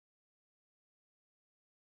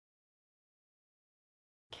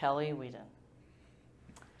Kelly Wheadon.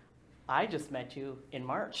 I just met you in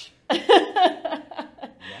March. Yes.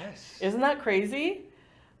 Isn't that crazy?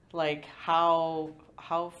 Like how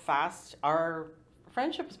fast our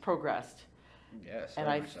friendship has progressed. Yes. And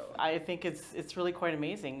very much so. I think it's really quite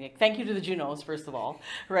amazing. Like, thank you to the Junos, first of all,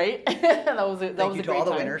 right? that was a Thank was you a to great all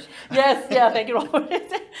the time. winners. Yes, yeah, thank you to all the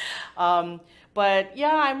winners. But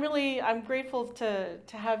yeah, I'm grateful to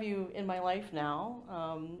have you in my life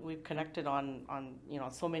now. We've connected on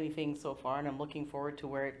so many things so far, and I'm looking forward to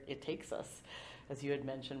where it takes us, as you had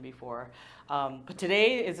mentioned before. But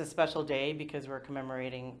today is a special day because we're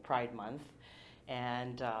commemorating Pride Month.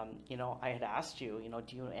 And, I had asked you,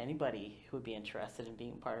 do you know anybody who would be interested in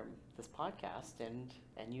being part of this podcast? And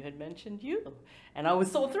you had mentioned you. And I was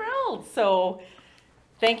so thrilled. So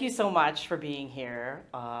thank you so much for being here.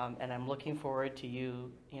 And I'm looking forward to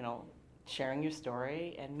you, sharing your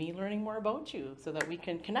story and me learning more about you so that we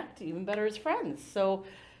can connect even better as friends. So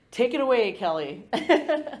take it away, Kelly.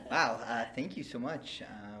 Wow. Thank you so much.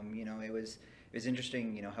 It was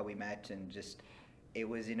interesting, how we met, and just it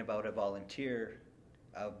was in about a volunteer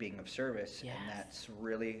of being of service, Yes. and that's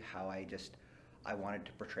really how I wanted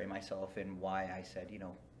to portray myself, and why I said,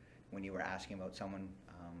 when you were asking about someone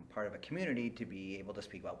part of a community to be able to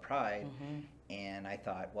speak about pride, and I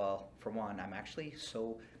thought, well, for one, I'm actually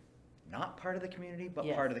so not part of the community, but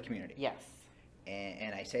Yes. part of the community. Yes.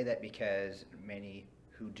 And I say that because many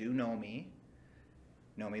who do know me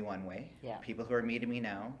one way. Yeah. People who are meeting me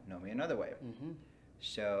now know me another way. Mm-hmm.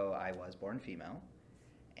 So I was born female,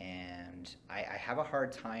 and I have a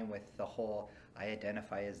hard time with the whole I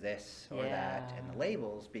identify as this or that and the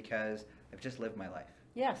labels, because I've just lived my life.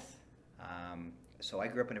 Yes. So I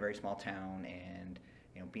grew up in a very small town, and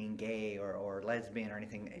being gay or lesbian or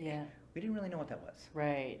anything, we didn't really know what that was.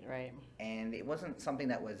 Right. And it wasn't something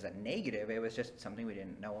that was a negative, it was just something we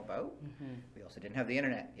didn't know about. Mm-hmm. We also didn't have the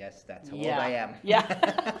internet. Yes, that's how old I am. Yeah.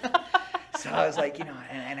 So I was like,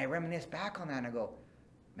 and I reminisce back on that, and I go,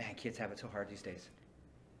 man, kids have it so hard these days.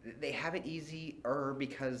 They have it easier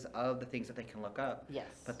because of the things that they can look up. Yes.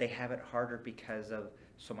 But they have it harder because of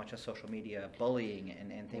so much of social media, bullying, and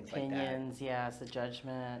things like that. Opinions, yes, the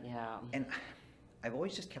judgment, yeah. And I've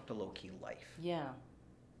always just kept a low-key life. Yeah.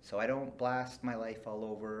 So I don't blast my life all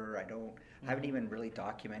over. I haven't even really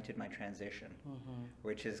documented my transition,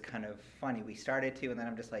 which is kind of funny. We started to, and then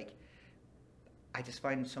I'm just like, I just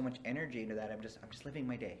find so much energy into that. I'm just living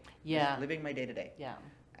my day. Yeah. Just living my day to day. Yeah.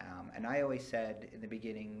 And I always said in the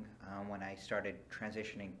beginning, when I started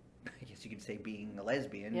transitioning, I guess you could say being a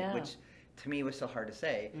lesbian, which to me was still hard to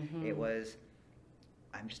say. It was,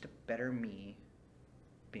 I'm just a better me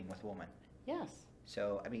being with a woman. Yes.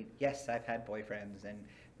 So, I mean, yes, I've had boyfriends, and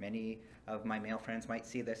many of my male friends might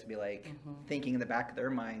see this and be like, thinking in the back of their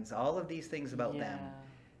minds, all of these things about them.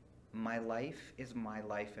 My life is my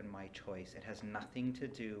life and my choice. It has nothing to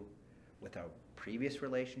do with a previous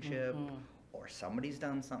relationship or somebody's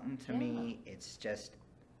done something to me. It's just,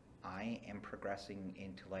 I am progressing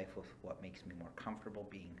into life with what makes me more comfortable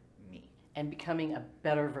being me. And becoming a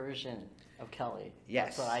better version of Kelly.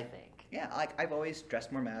 Yes. That's what I think. Yeah, like I've always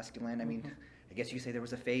dressed more masculine. I mean, I guess you could say there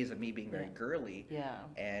was a phase of me being very girly. Yeah.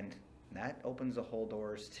 And that opens the whole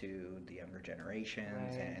doors to the younger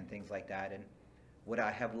generations and things like that. And would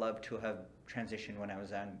I have loved to have transitioned when I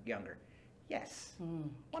was younger? Yes,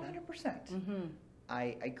 100%.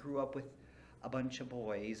 I grew up with a bunch of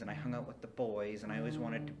boys, and I hung out with the boys, and I always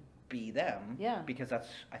wanted to be them because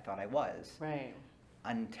I thought I was. Right.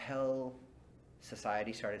 Until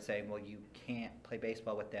society started saying, well, you can't play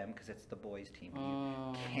baseball with them because it's the boys' team.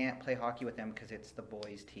 You can't play hockey with them because it's the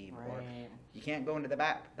boys' team. Right. Or you can't go into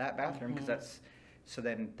that bathroom because that's... So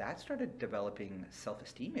then that started developing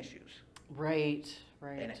self-esteem issues. Right.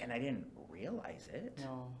 And I didn't realize it.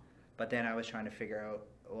 No. But then I was trying to figure out,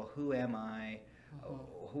 well, who am I?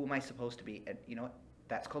 Who am I supposed to be? And you know what?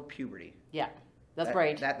 That's called puberty. Yeah, that's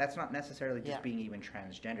right. That's not necessarily just being even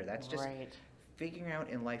transgender. That's just figuring out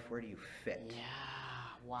in life, where do you fit?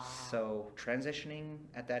 Yeah, wow. So transitioning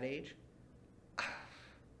at that age,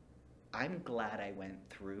 I'm glad I went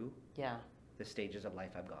through the stages of life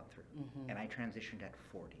I've gone through. And I transitioned at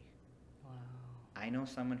 40. Wow. I know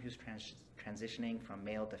someone who's transitioning from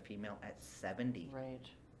male to female at 70. Right.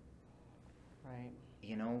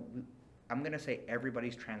 You know, I'm going to say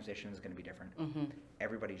everybody's transition is going to be different.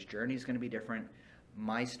 Everybody's journey is going to be different.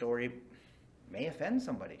 My story may offend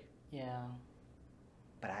somebody. Yeah.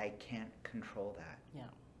 But I can't control that. Yeah.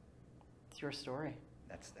 It's your story.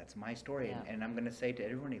 That's my story. And I'm going to say to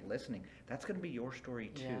everybody listening, that's going to be your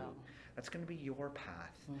story too. Yeah. That's going to be your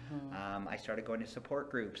path. I started going to support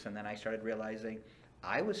groups, and then I started realizing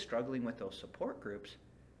I was struggling with those support groups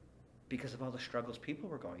because of all the struggles people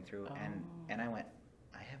were going through. Oh. And I went,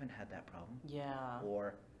 I haven't had that problem. Yeah.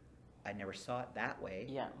 Or I never saw it that way.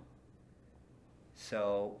 Yeah.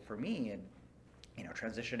 So for me, and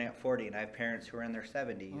transitioning at 40, and I have parents who are in their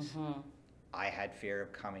 70s, I had fear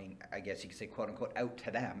of coming, I guess you could say, quote unquote, out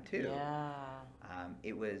to them too. Yeah.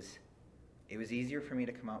 It was easier for me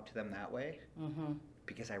to come out to them that way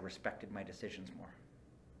because I respected my decisions more.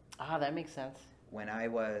 Ah, that makes sense. When I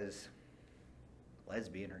was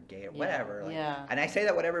lesbian or gay or whatever, yeah. And I say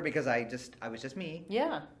that whatever because I was just me.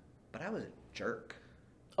 Yeah. But I was a jerk.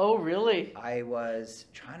 Oh, really? I was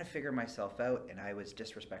trying to figure myself out, and I was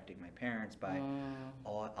disrespecting my parents by,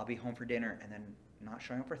 I'll be home for dinner, and then not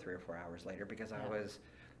showing up for 3 or 4 hours later because I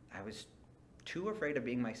was too afraid of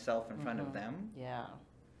being myself in front of them. Yeah.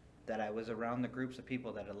 That I was around the groups of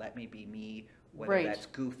people that had let me be me, whether that's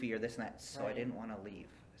goofy or this and that. So I didn't want to leave.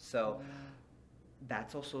 So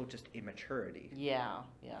that's also just immaturity. Yeah.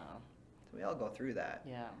 Yeah. So we all go through that.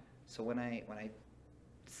 Yeah. So when I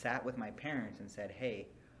sat with my parents and said, hey,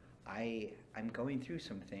 I'm going through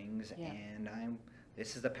some things, and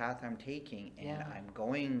this is the path I'm taking, and I'm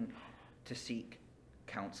going to seek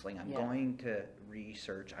counseling, I'm going to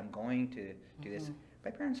research, I'm going to do this.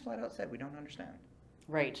 My parents flat out said, we don't understand.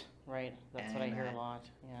 Right. That's what I hear a lot.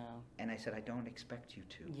 Yeah. And I said, I don't expect you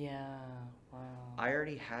to. Yeah. Wow. I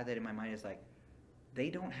already had that in my mind. It's like, they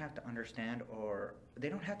don't have to understand, or they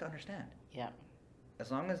don't have to understand. Yeah.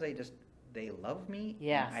 As long as they love me,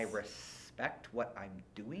 yes. and I respect what I'm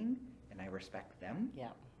doing, and I respect them,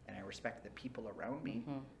 and I respect the people around me,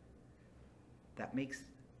 that makes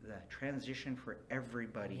the transition for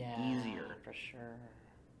everybody easier. For sure.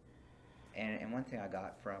 And one thing I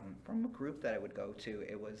got from a group that I would go to,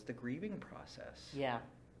 it was the grieving process. Yeah.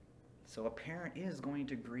 So a parent is going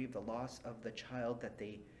to grieve the loss of the child that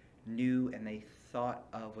they knew and they thought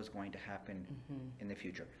of was going to happen in the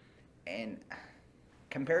future. And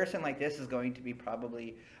comparison like this is going to be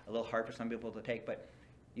probably a little hard for some people to take, but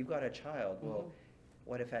you've got a child. Well,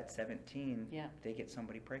 what if at 17 they get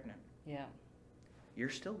somebody pregnant? Yeah. You're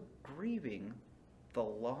still grieving the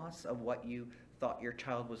loss of what you thought your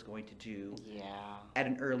child was going to do at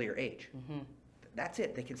an earlier age. That's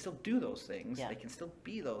it. They can still do those things. They can still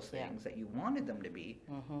be those things that you wanted them to be.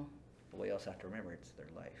 But we also have to remember it's their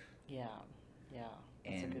life. Yeah.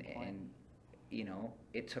 That's a good point. And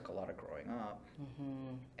it took a lot of growing up,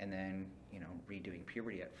 and then redoing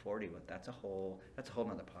puberty at 40. But that's a whole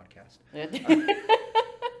nother podcast.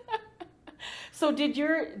 So did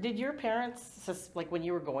your parents, like when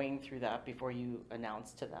you were going through that, before you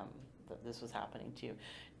announced to them that this was happening to you,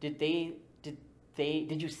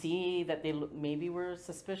 did you see that they maybe were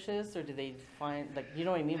suspicious, or did they find, like, you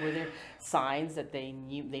know what I mean? Were there signs that they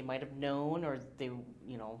knew, they might have known, or they,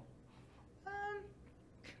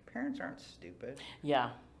 Parents aren't stupid. Yeah.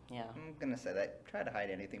 I'm gonna say that. Try to hide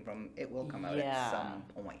anything from them, it will come out at some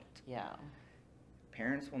point. Yeah.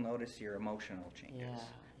 Parents will notice your emotional changes.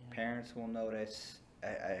 Yeah. Parents will notice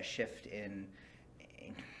a shift in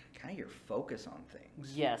kind of your focus on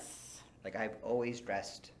things. Yes. Like, I've always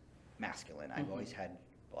dressed masculine. I've always had,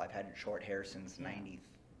 I've had short hair since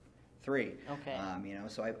 '93. Okay.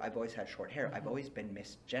 So I've always had short hair. I've always been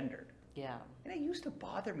misgendered. Yeah. And it used to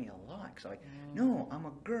bother me a lot, because I'm like, no, I'm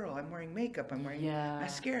a girl. I'm wearing makeup. I'm wearing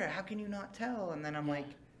mascara. How can you not tell? And then I'm like,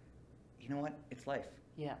 you know what? It's life.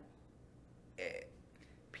 Yeah.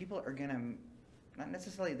 People are going to, not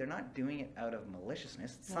necessarily, they're not doing it out of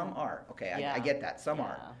maliciousness. Some are. Okay, I get that. Some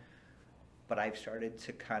are. But I've started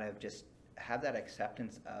to kind of just have that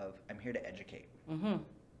acceptance of, I'm here to educate.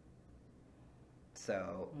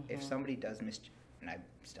 So if somebody does and I'm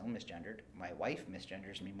still misgendered, my wife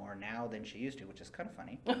misgenders me more now than she used to, which is kind of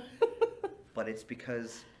funny. But it's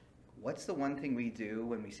because, what's the one thing we do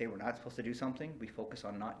when we say we're not supposed to do something? We focus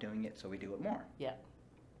on not doing it, so we do it more. Yeah.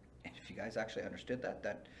 And if you guys actually understood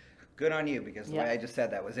that good on you, because the way I just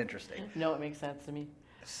said that was interesting. No, it makes sense to me.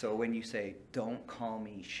 So when you say, don't call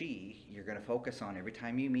me she, you're going to focus on, every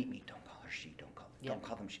time you meet me, don't call her she, don't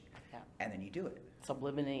call them she. Yeah. And then you do it.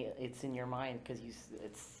 Subliminally, it's in your mind because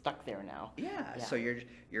it's stuck there now. Yeah. So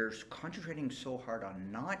you're concentrating so hard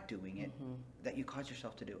on not doing it that you cause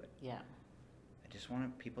yourself to do it. Yeah. I just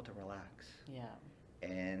want people to relax. Yeah.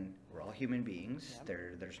 And we're all human beings. Yeah.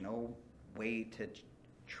 There's no way to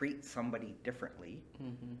treat somebody differently.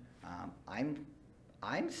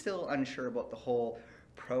 I'm still unsure about the whole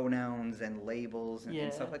pronouns and labels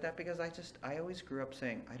and stuff like that, because I always grew up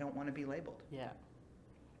saying I don't want to be labeled. Yeah.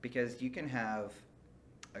 Because you can have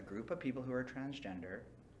a group of people who are transgender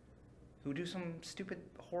who do some stupid,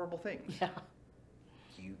 horrible things. Yeah.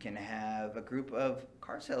 You can have a group of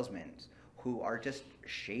car salesmen who are just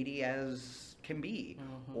shady as can be,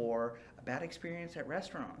 or a bad experience at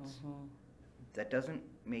restaurants. That doesn't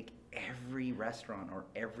make every restaurant or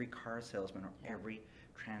every car salesman or every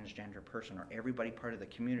transgender person or everybody part of the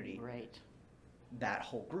community that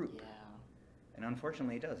whole group. And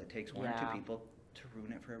unfortunately it does. It takes one or two people to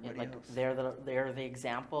ruin it for everybody else. They're the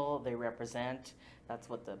example, they represent, that's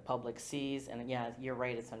what the public sees, and you're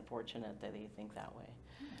right, it's unfortunate that they think that way.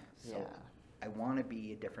 So I want to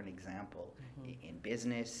be a different example in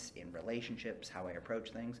business, in relationships, how I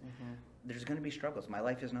approach things. There's going to be struggles. My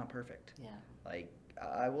life is not perfect. Like,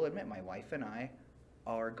 I will admit, my wife and I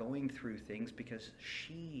are going through things because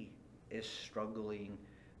she is struggling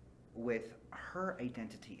with her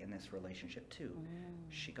identity in this relationship too.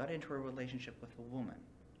 She got into a relationship with a woman.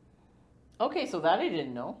 Okay, so that I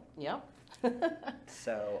didn't know.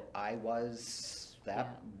 So I was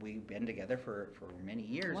that. We've been together for many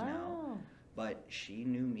years now. But she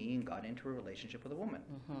knew me and got into a relationship with a woman.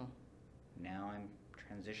 Now I'm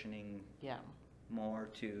transitioning more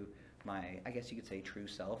to my, I guess you could say, true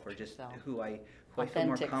self, or just who I feel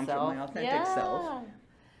more comfortable, my authentic self.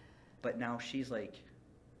 But now she's like,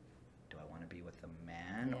 do I want to be with a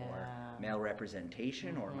man or male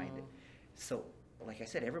representation or my? So, like I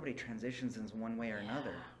said, everybody transitions in one way or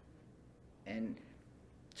another, and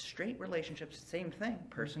straight relationships, same thing.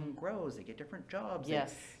 Person grows, they get different jobs.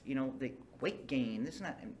 They weight gain, this and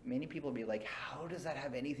that. And many people will be like, how does that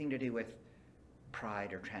have anything to do with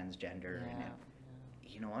pride or transgender? And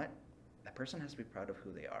you know what? That person has to be proud of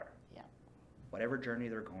who they are. Whatever journey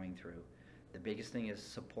they're going through, the biggest thing is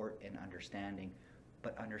support and understanding,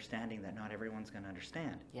 but understanding that not everyone's going to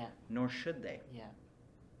understand. Nor should they.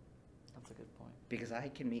 That's a good point. Because I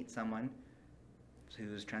can meet someone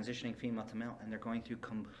who's transitioning female to male, and they're going through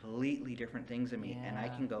completely different things than me, and I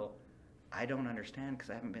can go, I don't understand because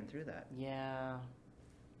I haven't been through that.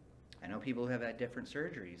 I know people who have had different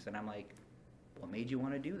surgeries, and I'm like, what made you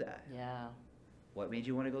want to do that? What made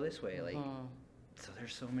you want to go this way? Like, so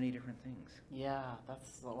there's so many different things.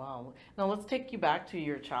 That's wow. Now let's take you back to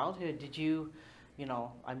your childhood. Did you,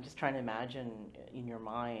 I'm just trying to imagine in your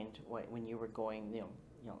mind when you were going,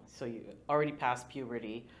 so you already passed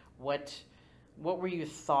puberty. What were your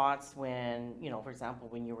thoughts when, for example,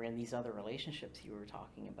 when you were in these other relationships you were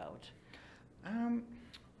talking about?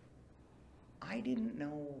 I didn't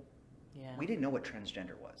know. We didn't know what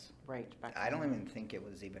transgender was. I don't even think it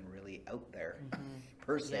was even really out there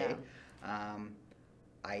per se.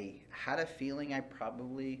 I had a feeling I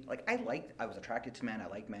probably, I was attracted to men, I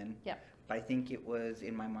like men. But I think it was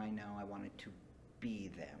in my mind now I wanted to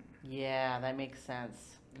be them. That makes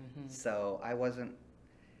sense. So I wasn't,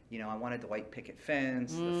 I wanted the white picket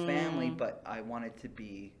fence, the family, but I wanted to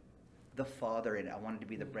be the father in it. I wanted to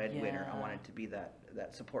be the breadwinner. I wanted to be that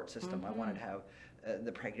support system. I wanted to have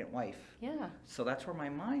the pregnant wife. So that's where my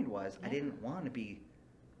mind was. I didn't want to be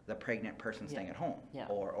the pregnant person staying at home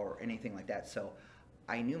or anything like that. So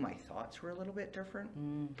I knew my thoughts were a little bit different,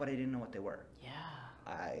 but I didn't know what they were.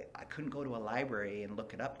 I couldn't go to a library and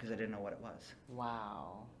look it up because I didn't know what it was.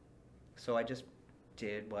 So I just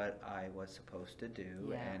did what I was supposed to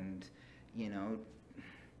do and,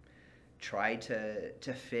 tried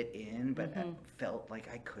to fit in, but I felt like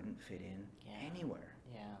I couldn't fit in anywhere.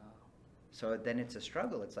 So then it's a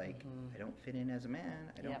struggle. It's like, I don't fit in as a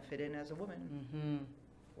man. I don't fit in as a woman.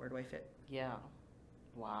 Where do I fit?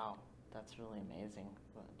 Wow. That's really amazing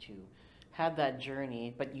that you had that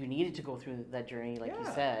journey, but you needed to go through that journey, like you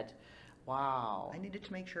said. Wow. I needed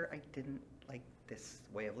to make sure I didn't like this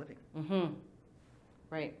way of living.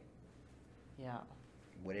 Right.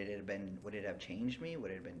 Would it have changed me?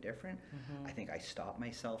 Would it have been different? I think I stopped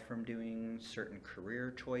myself from doing certain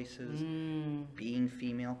career choices, being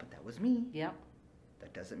female, but that was me.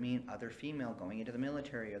 That doesn't mean other female going into the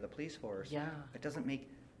military or the police force. That doesn't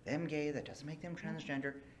make them gay. That doesn't make them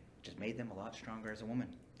transgender. It just made them a lot stronger as a woman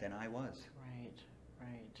than I was.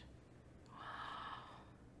 Right.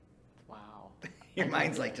 Wow. Your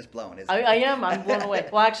mind's like just blown, isn't it? I am. I'm blown away.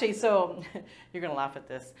 Well, actually, so you're going to laugh at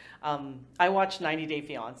this. I watched 90 Day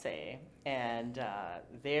Fiancé, and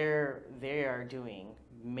they are doing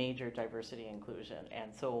major diversity inclusion.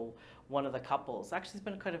 And so one of the couples, actually it's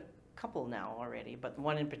been quite a couple now already, but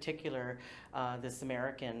one in particular, this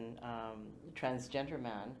American transgender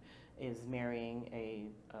man is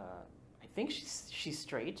marrying I think she's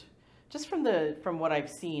straight, just from what I've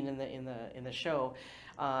seen in the show.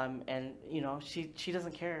 And she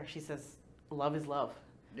doesn't care. She says, love is love.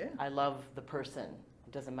 I love the person.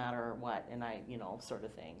 It doesn't matter what, and sort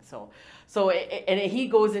of thing. So and he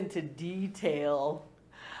goes into detail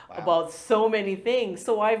about so many things.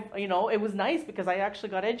 So it was nice because I actually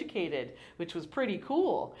got educated, which was pretty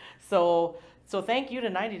cool. So thank you to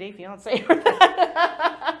 90 Day Fiance for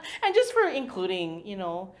that. And just for including,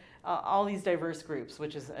 all these diverse groups,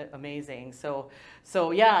 which is amazing. So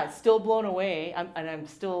yeah, it's still blown away. I'm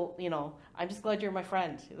still, I'm just glad you're my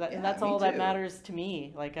friend. And that's all that matters to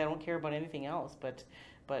me. Like, I don't care about anything else, but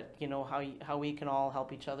how we can all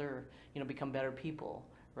help each other, become better people,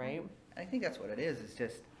 right? I think that's what it is. It's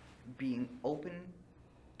just being open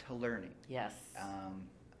to learning. Yes.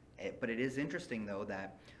 But it is interesting, though,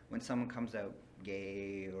 that when someone comes out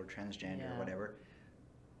gay or transgender or whatever,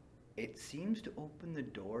 it seems to open the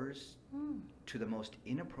doors to the most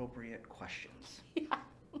inappropriate questions. Yeah.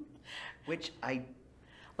 Which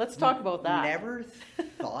Let's talk about that. Never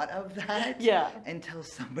thought of that until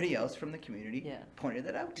somebody else from the community pointed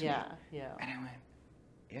that out to me. Yeah. And I went,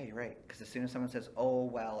 yeah, you're right. Because as soon as someone says, oh,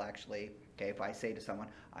 well, actually, okay, if I say to someone,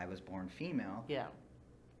 I was born female. Yeah.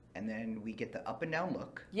 And then we get the up and down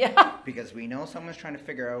look. Yeah. Because we know someone's trying to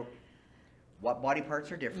figure out what body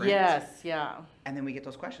parts are different. Yes, yeah. And then we get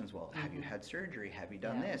those questions. Well, have you had surgery? Have you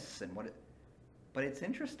done this? And but it's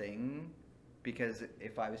interesting because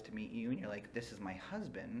if I was to meet you and you're like, this is my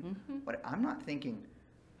husband, but I'm not thinking,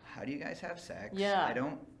 how do you guys have sex? Yeah. I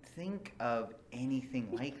don't think of anything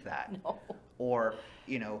like that. No. Or,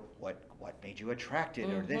 what made you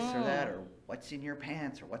attracted or this or that or what's in your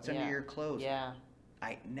pants or what's under your clothes. Yeah.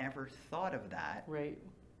 I never thought of that. Right.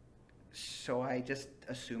 So I just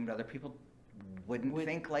assumed other people wouldn't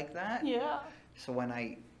think like that. Yeah. So when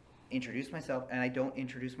I introduce myself, and I don't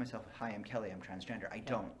introduce myself, hi, I'm Kelly, I'm transgender. I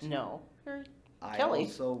don't. No. I Kelly.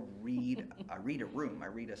 Also read a room, I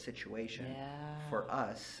read a situation. Yeah. For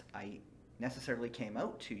us, I necessarily came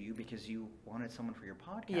out to you because you wanted someone for your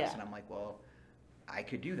podcast. Yeah. And I'm like, well, I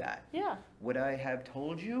could do that. Yeah. Would I have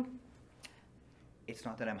told you? It's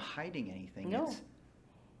not that I'm hiding anything. No. It's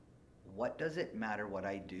what does it matter what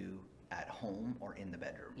I do at home or in the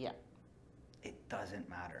bedroom? Yeah. It doesn't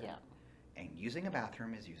matter. Yeah. And using a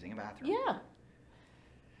bathroom is using a bathroom. Yeah.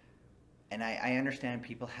 And I understand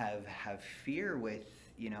people have fear with,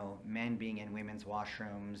 men being in women's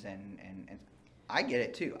washrooms and I get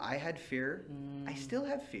it too. I had fear. I still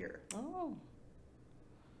have fear. Oh.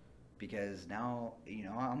 Because now,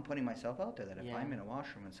 I'm putting myself out there that if I'm in a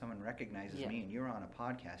washroom and someone recognizes me and you're on a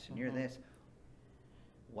podcast and you're this,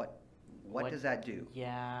 what does that do?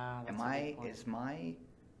 Yeah. Is my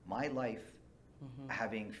life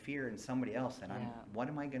having fear in somebody else and what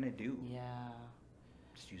am I going to do? Yeah.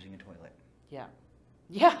 Just using a toilet. Yeah.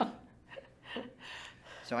 Yeah.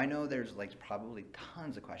 So I know there's probably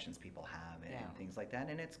tons of questions people have and things like that,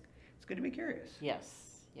 and it's good to be curious.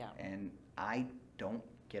 Yes. Yeah. And I don't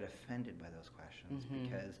get offended by those questions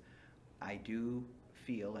because I do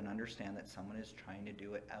feel and understand that someone is trying to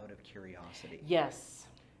do it out of curiosity. Yes.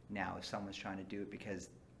 Now, if someone's trying to do it because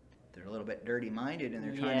they're a little bit dirty-minded and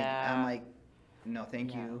they're trying to, I'm like, no,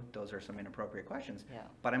 thank you. Those are some inappropriate questions. Yeah.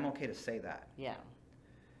 But I'm okay to say that. Yeah.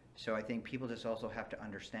 So I think people just also have to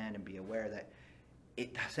understand and be aware that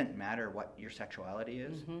it doesn't matter what your sexuality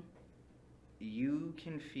is. You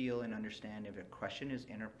can feel and understand if a question is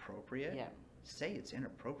inappropriate. Yeah. Say it's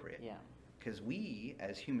inappropriate. Yeah. Because we,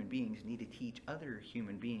 as human beings, need to teach other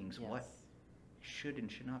human beings what should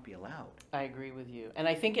and should not be allowed. I agree with you. And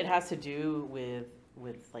I think it has to do with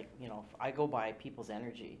I go by people's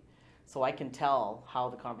energy. So I can tell how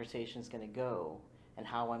the conversation is going to go and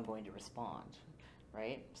how I'm going to respond,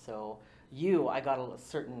 right? So I got a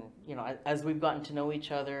certain, as we've gotten to know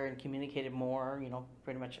each other and communicated more,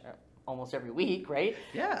 pretty much almost every week, right?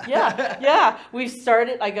 Yeah. Yeah.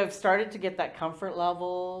 I've started to get that comfort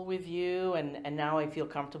level with you, and now I feel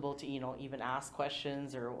comfortable to, even ask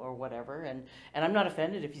questions or whatever. And I'm not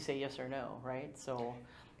offended if you say yes or no, right? So.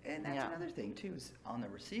 And that's another thing, too, is on the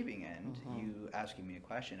receiving end, you asking me a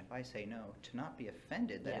question, if I say no, to not be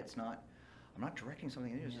offended that I'm not directing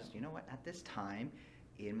something, it's just, at this time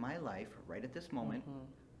in my life, right at this moment,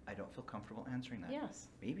 I don't feel comfortable answering that. Yes.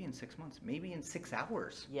 Maybe in 6 months, maybe in 6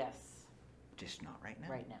 hours. Yes. Just not right now.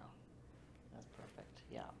 Right now. That's perfect,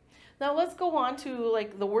 yeah. Now let's go on to,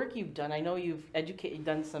 the work you've done. I know you've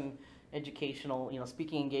done some educational,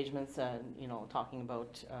 speaking engagements and, talking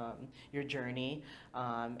about your journey.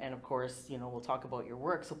 And of course, we'll talk about your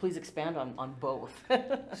work. So please expand on both.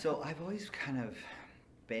 So I've always kind of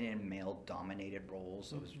been in male-dominated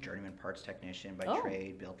roles. I was a journeyman parts technician by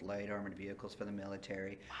trade, built light armored vehicles for the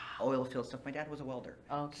military, oil field stuff. My dad was a welder.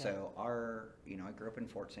 Okay. So I grew up in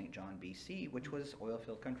Fort St. John, BC, which was oil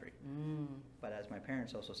field country. But as my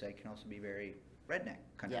parents also say, it can also be very redneck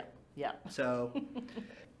country. Yeah. Yeah. So...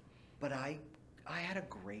 But I I had a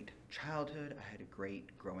great childhood. I had a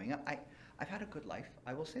great growing up. I've had a good life.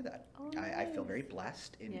 I will say that. Oh, I feel nice. very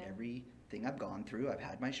blessed in Yeah. everything I've gone through. I've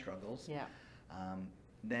had my struggles. Yeah.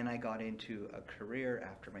 Then I got into a career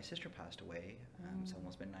after my sister passed away. It's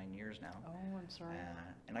almost been 9 years now. Oh, I'm sorry.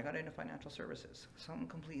 And I got into financial services. Something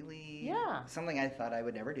completely, Yeah. something I thought I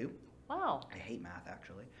would never do. Wow. I hate math,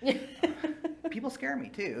 actually. People scare me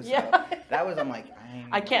too. So Yeah. that was, I'm like,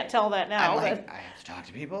 I can't tell that now. I'm like, I have to talk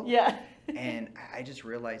to people. Yeah. And I just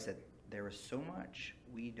realized that there was so much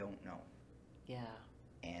we don't know. Yeah.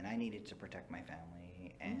 And I needed to protect my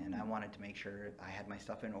family, and I wanted to make sure I had my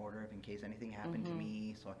stuff in order in case anything happened to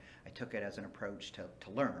me. So I took it as an approach to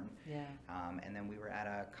learn. Yeah. And then we were at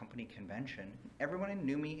a company convention. Everyone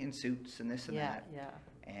knew me in suits and this and that. Yeah.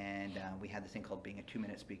 And we had this thing called being a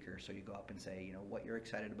 2-minute speaker. So you go up and say, you know, what you're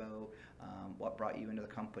excited about, what brought you into the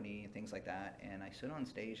company, and things like that. And I stood on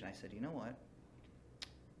stage and I said, you know what?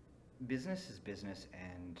 Business is business,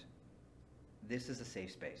 and this is a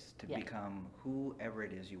safe space to become whoever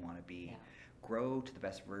it is you want to be. Grow to the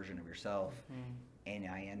best version of yourself. And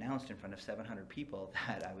I announced in front of 700 people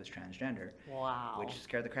that I was transgender. Wow. Which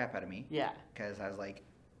scared the crap out of me. Yeah. Because I was like,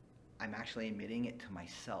 I'm actually admitting it to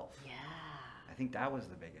myself. Yeah. I think that was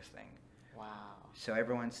the biggest thing. Wow. So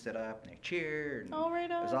everyone stood up and they cheered. And right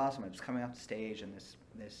it was on. awesome. I was coming off the stage, and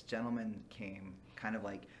this gentleman came, kind of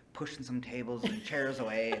like pushing some tables and chairs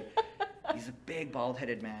away. And he's a big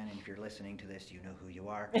bald-headed man, and if you're listening to this, you know who you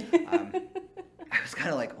are. I was kind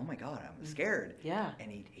of like, oh my God, I'm scared. Yeah.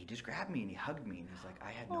 And he just grabbed me and he hugged me, and he's like,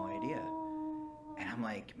 I had no idea. And I'm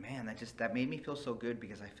like, man, that made me feel so good,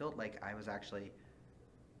 because I felt like I was actually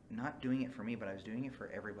not doing it for me, but I was doing it for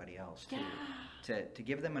everybody else too. Yeah. To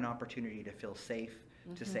give them an opportunity to feel safe,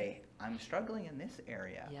 to say, I'm struggling in this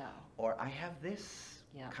area. Yeah. Or I have this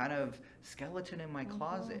kind of skeleton in my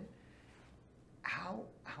closet. How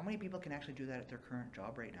many people can actually do that at their current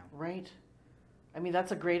job right now? Right. I mean,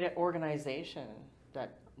 that's a great organization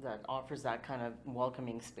that offers that kind of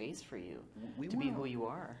welcoming space for you to be who you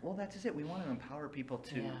are. Well, that's just it. We want to empower people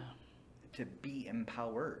to be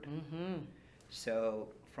empowered. So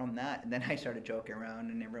from that, and then I started joking around,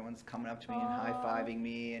 and everyone's coming up to me and high-fiving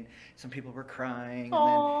me, and some people were crying.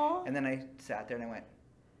 And then I sat there and I went,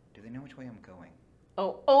 do they know which way I'm going?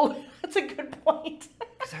 Oh, that's a good point.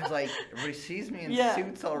 Because I was like, everybody sees me in Yeah.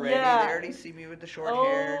 suits already. Yeah. They already see me with the short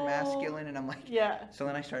hair and masculine. And I'm like, So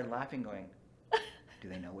then I started laughing, going, do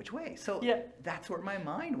they know which way? So that's where my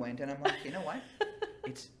mind went. And I'm like, you know what?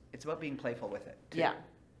 It's about being playful with it, too. Yeah.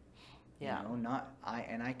 You know,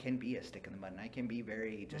 I can be a stick in the mud, and I can be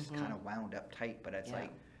very just kind of wound up tight, but it's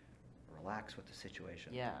like, relax with the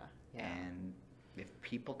situation. Yeah. And if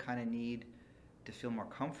people kind of need to feel more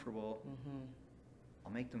comfortable,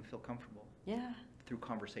 I'll make them feel comfortable. Yeah. Through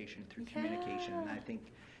conversation, through communication. And I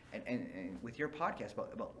think, and with your podcast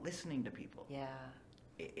about listening to people. Yeah.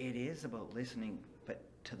 It is about listening, but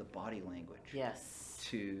to the body language. Yes.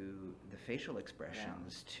 To the facial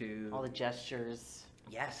expressions, to all the gestures.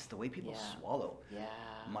 Yes, the way people swallow. Yeah.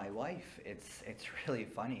 My wife, it's really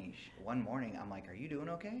funny. One morning, I'm like, are you doing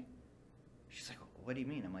okay? She's like, what do you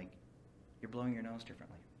mean? I'm like, you're blowing your nose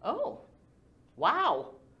differently. Oh,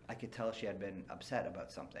 wow. I could tell she had been upset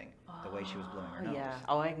about something, the way she was blowing her nose. Yeah.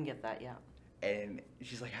 Oh, I can get that, yeah. And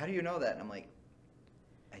she's like, how do you know that? And I'm like,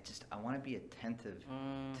 I want to be attentive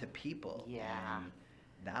to people. Yeah. And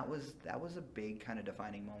that was a big kind of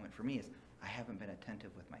defining moment for me, is I haven't been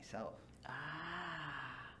attentive with myself.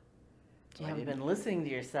 You haven't been listening to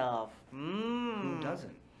yourself. Who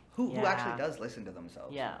doesn't? Who actually does listen to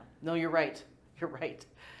themselves? Yeah. No, you're right. You're right.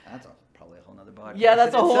 That's probably a whole nother podcast. Yeah,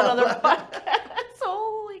 that's a whole other podcast.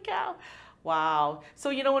 Holy cow. Wow. So,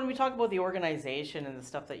 when we talk about the organization and the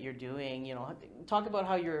stuff that you're doing, talk about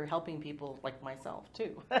how you're helping people like myself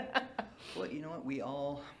too. Well, you know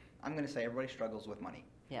what? I'm going to say everybody struggles with money.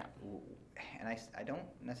 Yeah. And I don't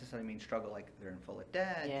necessarily mean struggle like they're in full of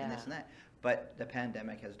debt and this and that. But the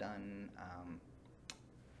pandemic has done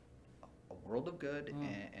a world of good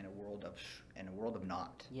and a world of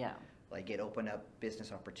not. Yeah. Like, it opened up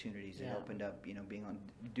business opportunities. It opened up,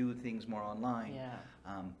 do things more online.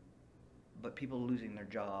 Yeah. But people losing their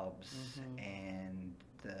jobs and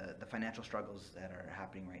the financial struggles that are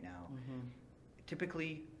happening right now.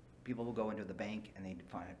 Typically, people will go into the bank and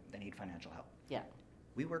they need financial help. Yeah.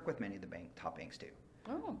 We work with many of the top banks too.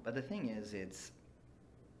 Oh. But the thing is,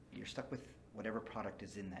 you're stuck with whatever product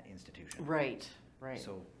is in that institution. Right. Right.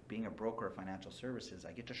 So being a broker of financial services,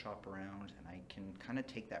 I get to shop around and I can kind of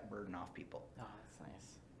take that burden off people. Oh, that's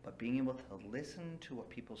nice. But being able to listen to what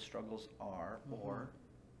people's struggles are or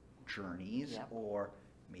journeys or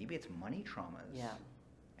maybe it's money traumas. Yeah.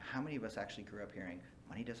 how many of us actually grew up hearing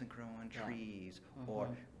money doesn't grow on Yeah. trees, Mm-hmm. or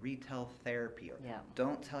retail therapy, or Yeah.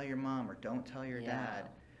 don't tell your mom, or don't tell your Yeah. dad?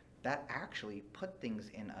 That actually put things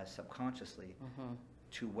in us subconsciously Mm-hmm.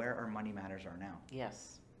 to where our money matters are now.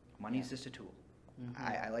 Yes. Money is Yeah. just a tool. Mm-hmm.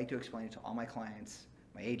 I like to explain it to all my clients,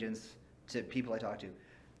 my agents, to people I talk to.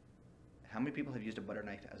 How many people have used a butter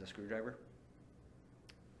knife as a screwdriver?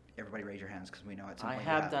 Everybody raise your hands, because we know at some I point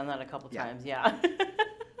have done that a couple Yeah. times. Yeah.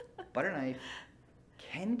 Butter knife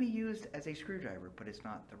can be used as a screwdriver, but it's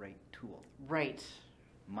not the right tool. Right.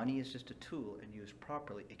 Money is just a tool, and used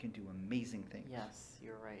properly, it can do amazing things. Yes,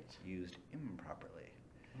 you're right. Used improperly.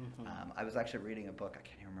 Mm-hmm. I was actually reading a book, I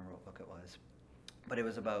can't even remember what book it was, but it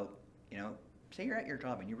was about, say you're at your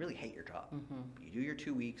job and you really hate your job. Mm-hmm. You do your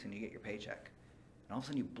 2 weeks and you get your paycheck, and all of a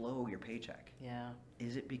sudden you blow your paycheck. Yeah.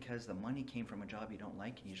 Is it because the money came from a job you don't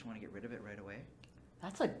like and you just want to get rid of it right away?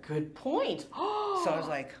 That's a good point. So I was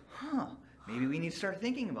like, maybe we need to start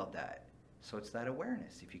thinking about that. So it's that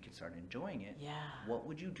awareness. If you can start enjoying it, Yeah. what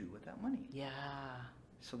would you do with that money? Yeah.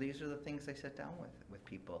 So these are the things I sit down with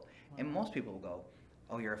people. And Wow. most people will go,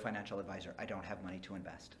 oh, you're a financial advisor. I don't have money to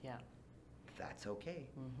invest. Yeah. That's okay.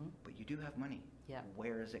 Mm-hmm. But you do have money. Yeah.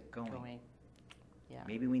 Where is it going? Yeah.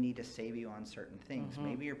 Maybe we need to save you on certain things. Mhm.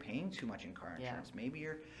 Maybe you're paying too much in car Yeah. insurance. Maybe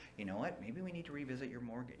you know what? Maybe we need to revisit your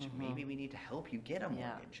mortgage. Mhm. Maybe we need to help you get a Yeah.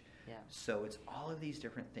 mortgage. Yeah. So it's all of these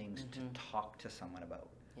different things Mhm. to talk to someone about.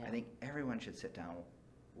 Yeah. I think everyone should sit down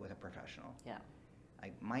with a professional. Yeah.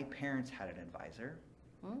 My parents had an advisor,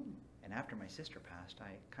 Mm. and after my sister passed,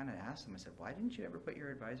 I kind of asked them, I said, why didn't you ever put your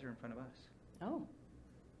advisor in front of us? Oh.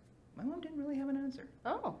 My mom didn't really have an answer.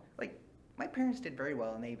 Oh. Like, my parents did very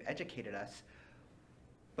well, and they've educated us,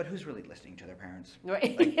 but who's really listening to their parents?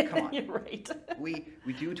 Right. Like, come on. You're right. We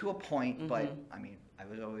do to a point, but, Mhm. I mean, I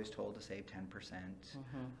was always told to save 10%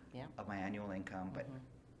 Mm-hmm. Yeah. of my annual income, but Mhm.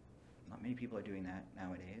 not many people are doing that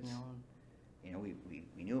nowadays. No.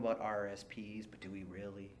 We knew about RSPs, but do we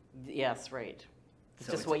really? Yes, right. It's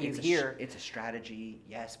So just what you it's hear. It's a strategy,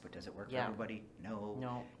 yes, but does it work Yeah. for everybody? No.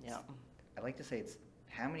 No. Yeah. I like to say it's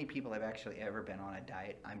how many people have actually ever been on a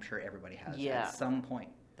diet. I'm sure everybody has Yeah. at some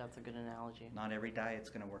point. That's a good analogy. Not every diet's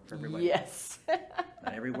going to work for everybody. Yes.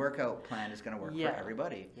 Not every workout plan is going to work Yeah. for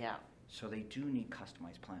everybody. Yeah. So they do need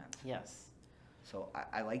customized plans. Yes. So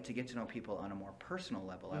I like to get to know people on a more personal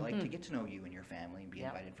level. I like to Mhm. get to know you and your family and be Yeah.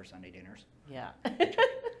 invited for Sunday dinners. Yeah.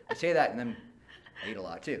 I say that and then I eat a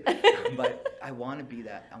lot too. But I want to be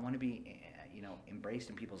that. I want to be, embraced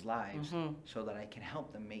in people's lives Mhm. so that I can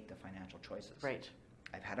help them make the financial choices. Right.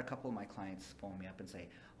 I've had a couple of my clients phone me up and say,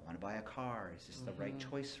 I want to buy a car. Is this the right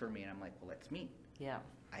Mhm. choice for me? And I'm like, well, let's meet. Yeah.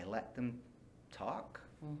 I let them talk,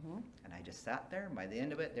 Mm-hmm. and I just sat there. And by the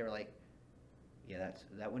end of it, they were like, yeah,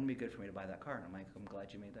 that wouldn't be good for me to buy that car. And I'm like, I'm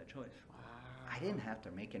glad you made that choice. Wow. I didn't have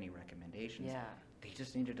to make any recommendations. Yeah. They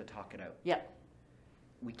just needed to talk it out. Yeah.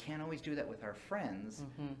 We can't always do that with our friends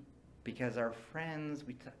Mm-hmm. because our friends,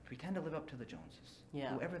 we tend to live up to the Joneses, Yeah.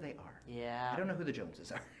 whoever they are. Yeah. I don't know who the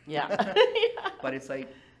Joneses are. Yeah. Yeah. But it's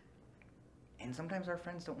like, and sometimes our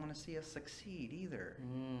friends don't want to see us succeed either.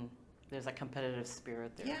 Mm. There's a competitive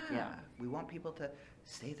spirit there. Yeah. We want people to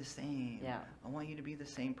stay the same. Yeah. I want you to be the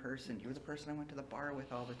same person. You're the person I went to the bar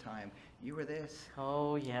with all the time. You were this.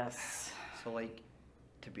 Oh, yes. So, like,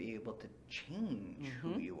 to be able to change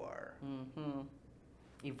who Mhm. you are, Mm-hmm.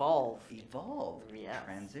 Evolve. evolve, Yes.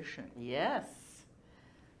 transition. Yes.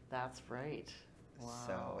 That's right. Wow.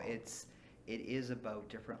 So it is about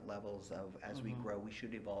different levels of, as we Mhm. grow, we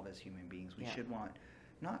should evolve as human beings. We Yeah. should want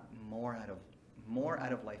not more out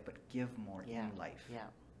of life, but give more Yeah. in life. Yeah.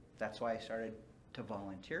 That's why I started to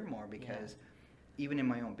volunteer more, because even in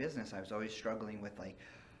my own business, I was always struggling with, like,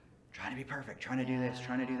 trying to be perfect, trying to do this,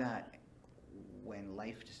 trying to do Yeah. that. When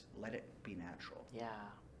life, just let it be natural. Yeah.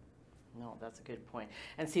 No, that's a good point.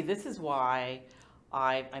 And see, this is why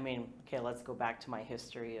I mean, okay, let's go back to my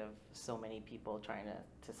history of so many people trying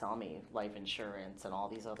to sell me life insurance and all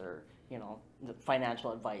these other, the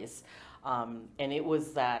financial advice. And it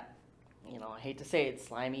was that, I hate to say it,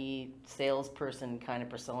 slimy salesperson kind of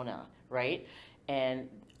persona, right? And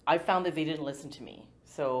I found that they didn't listen to me.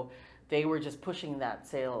 So they were just pushing that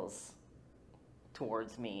sales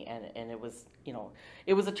towards me, and it was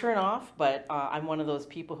it was a turn off, but I'm one of those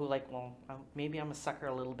people who maybe I'm a sucker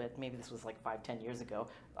a little bit. Maybe this was like 5-10 years ago.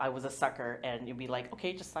 I was a sucker, and you'd be like,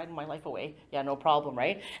 okay, just sign my life away, yeah, no problem,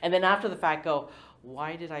 right? And then after the fact go,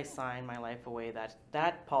 why did I sign my life away?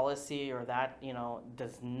 That policy or that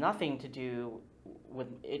does nothing to do with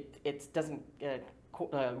it. It doesn't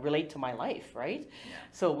relate to my life, right? Yeah.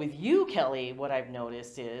 So with you, Kelly, what I've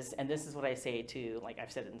noticed is, and this is what I say to, like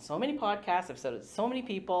I've said it in so many podcasts, I've said it to so many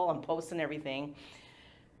people, I'm posting everything,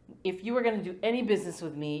 if you were going to do any business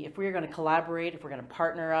with me, if we were going to collaborate, if we're going to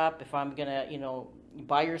partner up, if I'm going to,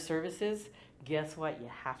 buy your services, guess what? You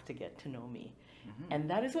have to get to know me. Mm-hmm. And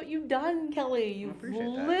that is what you've done, Kelly. You've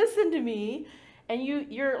that. listened to me. And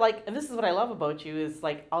you're like, and this is what I love about you is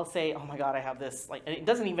like, I'll say, oh my God, I have this, like, and it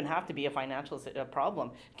doesn't even have to be a financial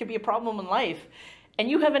problem. It could be a problem in life. And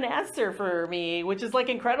you have an answer for me, which is like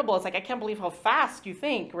incredible. It's like, I can't believe how fast you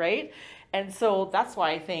think, right? And so that's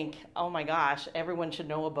why I think, oh my gosh, everyone should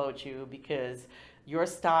know about you, because your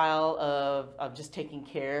style of just taking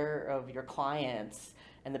care of your clients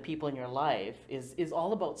and the people in your life is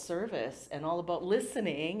all about service and all about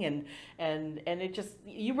listening, and it just,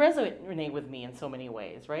 you resonate with me in so many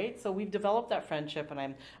ways, right? So we've developed that friendship, and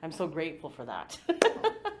I'm so grateful for that.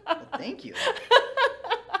 Well, thank you.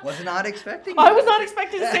 Was not expecting I was not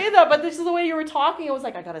expecting to say that, but this is the way you were talking. I was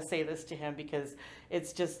like, I gotta say this to him, because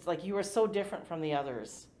it's just like, you are so different from the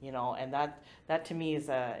others, and that to me is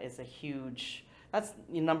a huge, that's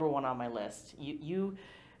number one on my list.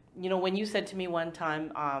 When you said to me one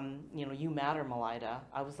time, you matter, Malida,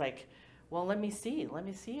 I was like, well, let me see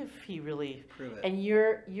if he really prove it. And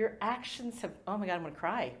your actions have, oh my God, I'm gonna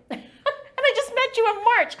cry. And I just met you in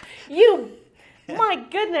March. You, my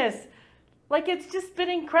goodness. Like, it's just been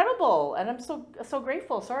incredible, and I'm so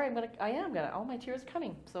grateful. Sorry, I am gonna. All my tears are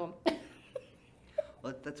coming. So.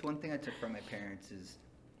 Well, that's one thing I took from my parents, is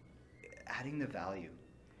adding the value.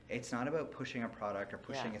 It's not about pushing a product or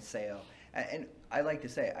pushing a sale. And I like to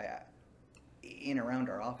say, in around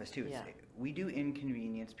our office too, we do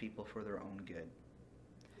inconvenience people for their own good.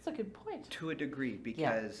 That's a good point. To a degree,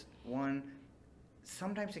 because one,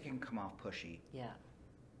 sometimes it can come off pushy. Yeah.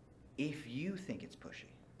 If you think it's pushy.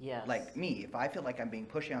 Yes. Like me, if I feel like I'm being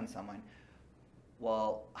pushy on someone,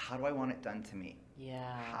 well, how do I want it done to me?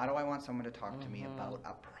 Yeah. How do I want someone to talk to me about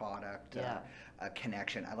a product, a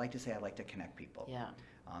connection? I like to say I like to connect people. Yeah.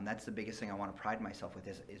 That's the biggest thing I want to pride myself with,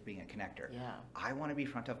 is being a connector. Yeah. I want to be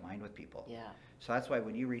front of mind with people. Yeah. So that's why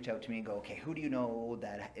when you reach out to me and go, okay, who do you know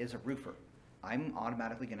that is a roofer? I'm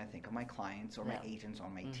automatically going to think of my clients or my agents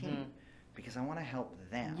on my team, because I want to help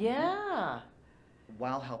them. Yeah.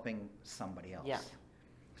 While helping somebody else. Yeah.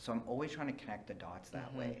 So I'm always trying to connect the dots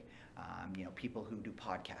that way. People who do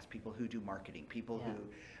podcasts, people who do marketing, people who,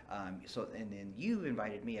 and then you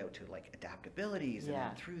invited me out to like adaptabilities, and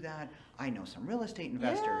then through that, I know some real estate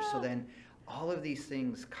investors. So then all of these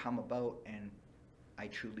things come about, and I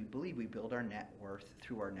truly believe we build our net worth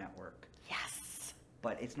through our network. Yes.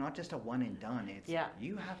 But it's not just a one and done. It's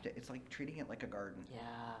you have to. It's like treating it like a garden. Yeah.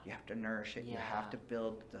 You have to nourish it. You have to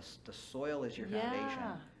build the soil as your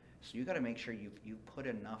foundation. So you got to make sure you put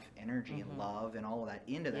enough energy and love and all of that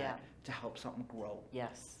into that to help something grow.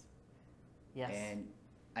 Yes. Yes. And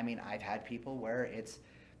I mean, I've had people where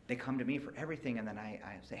they come to me for everything, and then I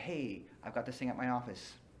say, hey, I've got this thing at my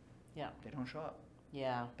office. Yeah. They don't show up.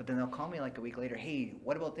 Yeah. But then they'll call me like a week later, hey,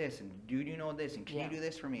 what about this? And do you know this? And can you do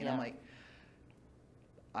this for me? And I'm like,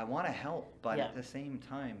 I want to help, but at the same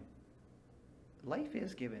time, life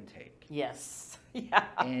is give and take. Yes. Yeah.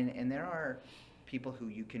 And there are people who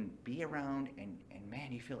you can be around and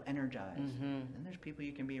man, you feel energized. And there's people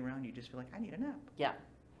you can be around, you just feel like, I need a nap. Yeah.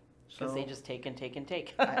 Because So they just take and take and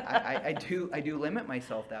take. I do limit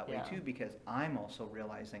myself that way too, because I'm also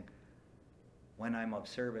realizing when I'm of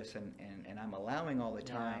service and I'm allowing all the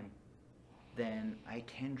time, then I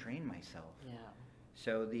can drain myself. Yeah.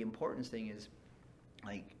 So the important thing is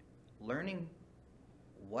like learning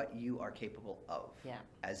what you are capable of. Yeah.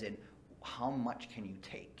 As in, how much can you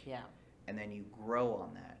take? Yeah. And then you grow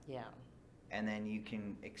on that. Yeah. And then you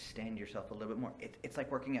can extend yourself a little bit more. It's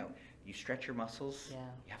like working out. You stretch your muscles. Yeah.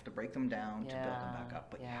 You have to break them down to build them back up,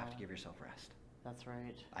 but you have to give yourself rest. That's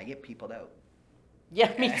right. I get peopled out.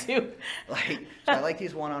 Yeah, me too. So I like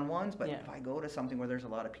these one-on-ones, but if I go to something where there's a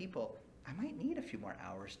lot of people, I might need a few more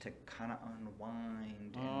hours to kind of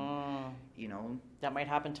unwind and, That might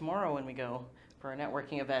happen tomorrow when we go for a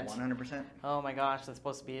networking event. 100%. Oh my gosh, that's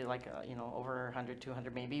supposed to be like, over 100,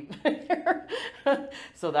 200 maybe.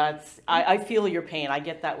 So I feel your pain. I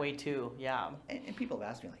get that way too. Yeah. And people have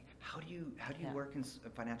asked me like, how do you work in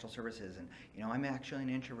financial services? And, I'm actually an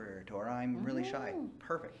introvert, or I'm really shy.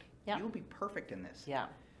 Perfect. Yeah. You'll be perfect in this. Yeah.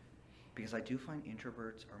 Because I do find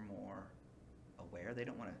introverts are more aware. They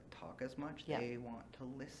don't want to talk as much. Yeah. They want to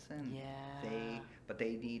listen. Yeah. But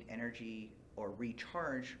they need energy or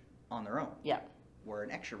recharge on their own. Yeah. Where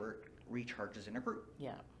an extrovert recharges in a group.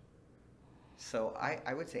 Yeah. So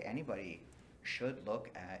I would say anybody should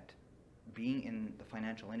look at being in the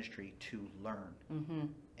financial industry to learn.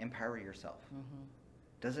 Empower yourself.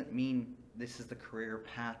 Doesn't mean this is the career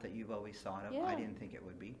path that you've always thought of. Yeah. I didn't think it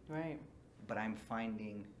would be. Right. But I'm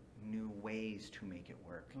finding new ways to make it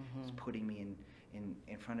work. Mm-hmm. It's putting me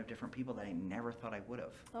in front of different people that I never thought I would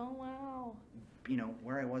have. Oh, wow. You know,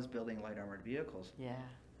 where I was building light armored vehicles, Yeah.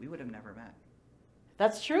 we would have never met.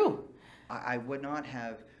 That's true. I would not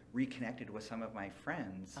have reconnected with some of my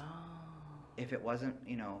friends if it wasn't,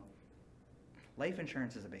 you know, life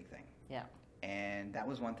insurance is a big thing. Yeah. And that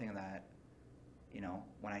was one thing that, you know,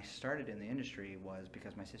 when I started in the industry was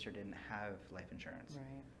because my sister didn't have life insurance.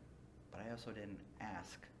 Right. But I also didn't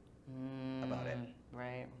ask about it.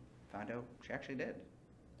 Right. Found out she actually did.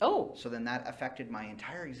 Oh. So then that affected my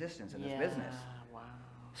entire existence in this business. Wow.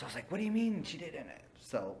 So I was like, what do you mean she didn't?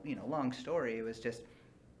 So, you know, long story, it was just,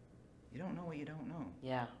 you don't know what you don't know.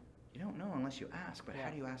 Yeah. You don't know unless you ask, but how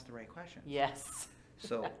do you ask the right questions? Yes.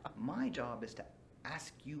 So my job is to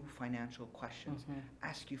ask you financial questions,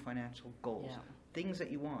 ask you financial goals, things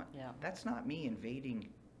that you want. Yeah. That's not me invading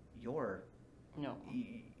your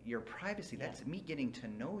privacy. That's me getting to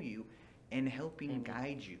know you and helping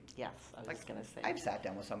guide you. Yes, I was going to say. I've sat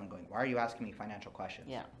down with someone going, why are you asking me financial questions?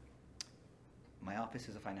 Yeah. My office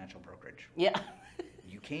is a financial brokerage. Yeah.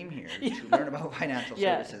 You came here to learn about financial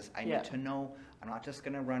services. I need Yeah. to know. I'm not just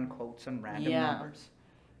going to run quotes on random Yeah. numbers.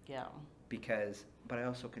 Yeah. But I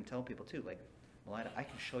also can tell people too, like, well, I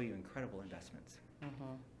can show you incredible investments.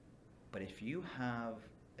 But if you have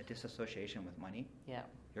a disassociation with money,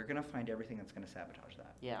 you're going to find everything that's going to sabotage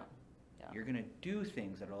that. Yeah. You're going to do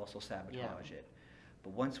things that will also sabotage it.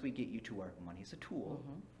 But once we get you to where money's a tool,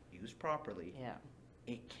 used properly,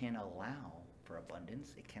 it can allow for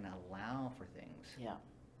abundance. It can allow for things. Yeah.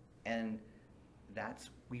 And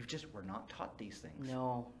we're not taught these things.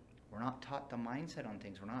 No. We're not taught the mindset on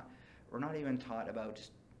things. We're not even taught about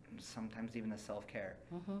just sometimes even the self-care.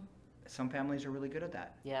 Some families are really good at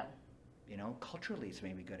that. Yeah. You know, culturally it's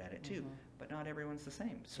maybe good at it too, but not everyone's the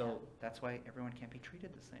same. So that's why everyone can't be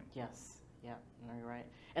treated the same. Yes. Yeah. No, you're right.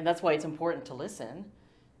 And that's why it's important to listen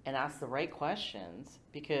and ask the right questions,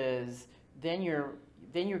 because then you're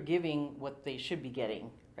giving what they should be getting,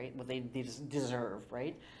 right? What they deserve,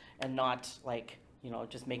 right? And not like, you know,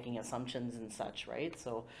 just making assumptions and such, right?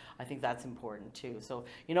 So I think that's important too. So,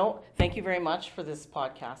 you know, thank you very much for this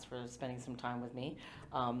podcast, for spending some time with me.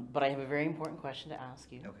 But I have a very important question to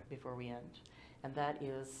ask you before we end. And that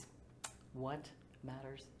is, what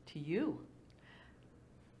matters to you?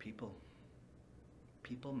 People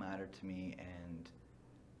matter to me, and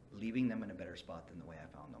leaving them in a better spot than the way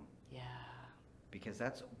I found them. Yeah. Because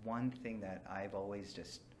that's one thing that I've always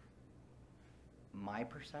my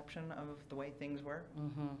perception of the way things were,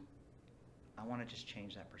 I want to just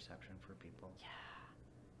change that perception for people.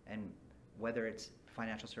 Yeah. And whether it's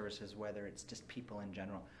financial services, whether it's just people in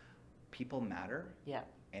general, people matter. Yeah.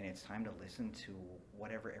 And it's time to listen to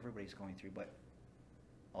whatever everybody's going through. But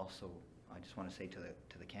also, I just want to say to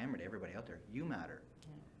the camera, to everybody out there, you matter.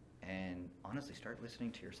 Yeah. And honestly, start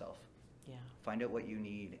listening to yourself. Yeah. Find out what you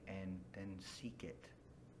need and then seek it.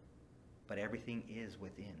 But everything is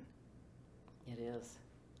within. It is.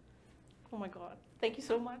 Oh my God. Thank you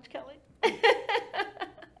so much, Kelly.